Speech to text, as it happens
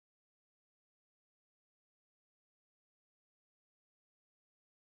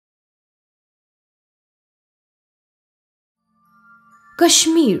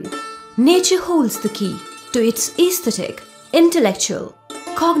Kashmir. Nature holds the key to its aesthetic, intellectual,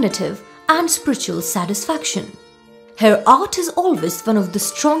 cognitive and spiritual satisfaction. Her art is always one of the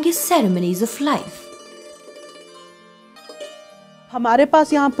strongest ceremonies of life. हमारे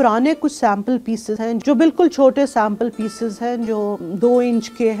पास यहाँ पुराने कुछ sample pieces हैं जो बिल्कुल छोटे sample pieces हैं जो 2 इंच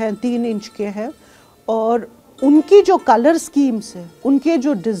के हैं, 3 इंच के हैं, और उनकी जो कलर स्कीम्स है, उनके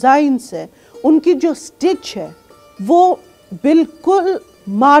जो डिज़ाइंस है, उनकी जो स्टिच है, वो बिल्कुल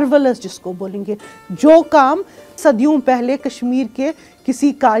मार्वलस जिसको बोलेंगे। जो काम सदियों पहले कश्मीर के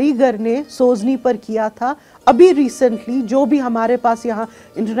किसी कारीगर ने सोजनी पर किया था, अभी रिसेंटली जो भी हमारे पास यहाँ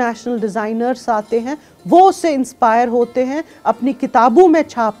इंटरनेशनल डिज़ाइनर्स आते हैं वो उससे इंस्पायर होते हैं, अपनी किताबों में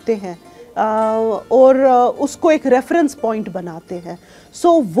छापते हैं और उसको एक रेफरेंस पॉइंट बनाते हैं।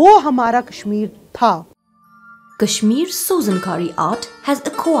 सो वो हमारा कश्मीर था। Kashmir's Sozni art has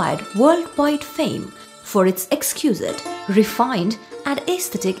acquired worldwide fame for its exquisite, refined and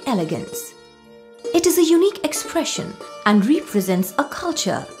aesthetic elegance. It is a unique expression and represents a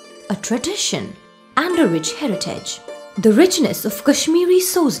culture, a tradition and a rich heritage. The richness of Kashmiri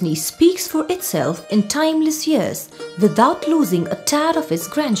Sozni speaks for itself in timeless years without losing a tad of its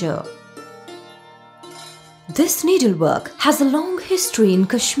grandeur. This needlework has a long history in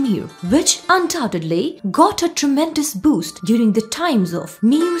Kashmir, which undoubtedly got a tremendous boost during the times of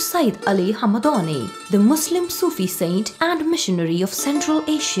Mir Said Ali Hamadani, the Muslim Sufi saint and missionary of Central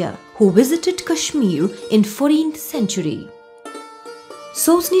Asia, who visited Kashmir in 14th century.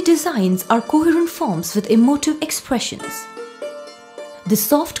 Sozni designs are coherent forms with emotive expressions. The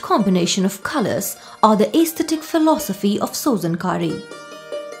soft combination of colors are the aesthetic philosophy of Sozni.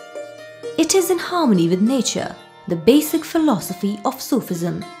 It is in harmony with nature, the basic philosophy of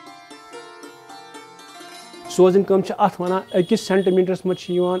Sufism. Sozni काम च आठ वना 1 centimetres में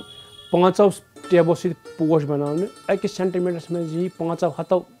छियान 5 टेबो से पोश बनाने 1 centimetres में जी 5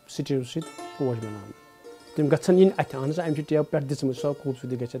 हतो स्टिच से पोश बनाने तम गछन इन अथान से एम टेब पे दिसम सो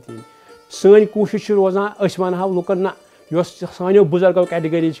खूबसूरती गछत इन सन कोशिश रोजान अस वन हाव लुकन ना योस सानियो बुजुर्गो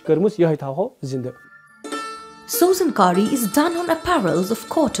कैटेगरी करमस यह थाहो जिंदा। Sozni is done on apparels of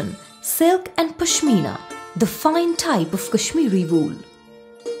cotton, silk and pashmina, the fine type of Kashmiri wool.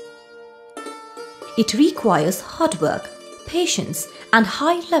 It requires hard work, patience and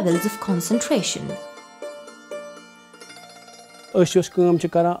high levels of concentration. अस योस काम च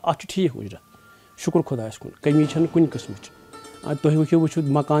करा अत ठीक उजरा शुक्र खुदायस कुन कमी छन कुन किस्मच तुह वो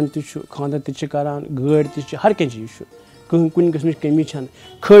मकान खानदार त करान गाड़ त हर कह चीज कुन किस्म कमी छन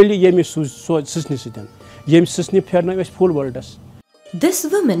खाली ये ससने सतन ये ससने फेरन full worlds. This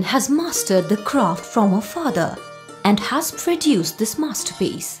woman has mastered the craft from her father and has produced this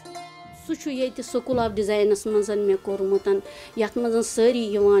masterpiece. सु ये स्कूल ऑफ डिजाइनस मजन मे कोर्मुत यथ मजन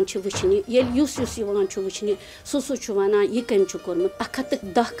सारी वचने ये वचने सु वना यह कम कोर्मुत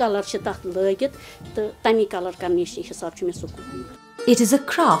 110 कलर तथ लगित तो तमी कलर करने हिसाब मे school. It is a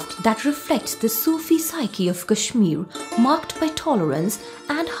craft that reflects the Sufi psyche of Kashmir, marked by tolerance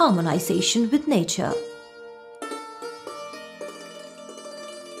and harmonization with nature.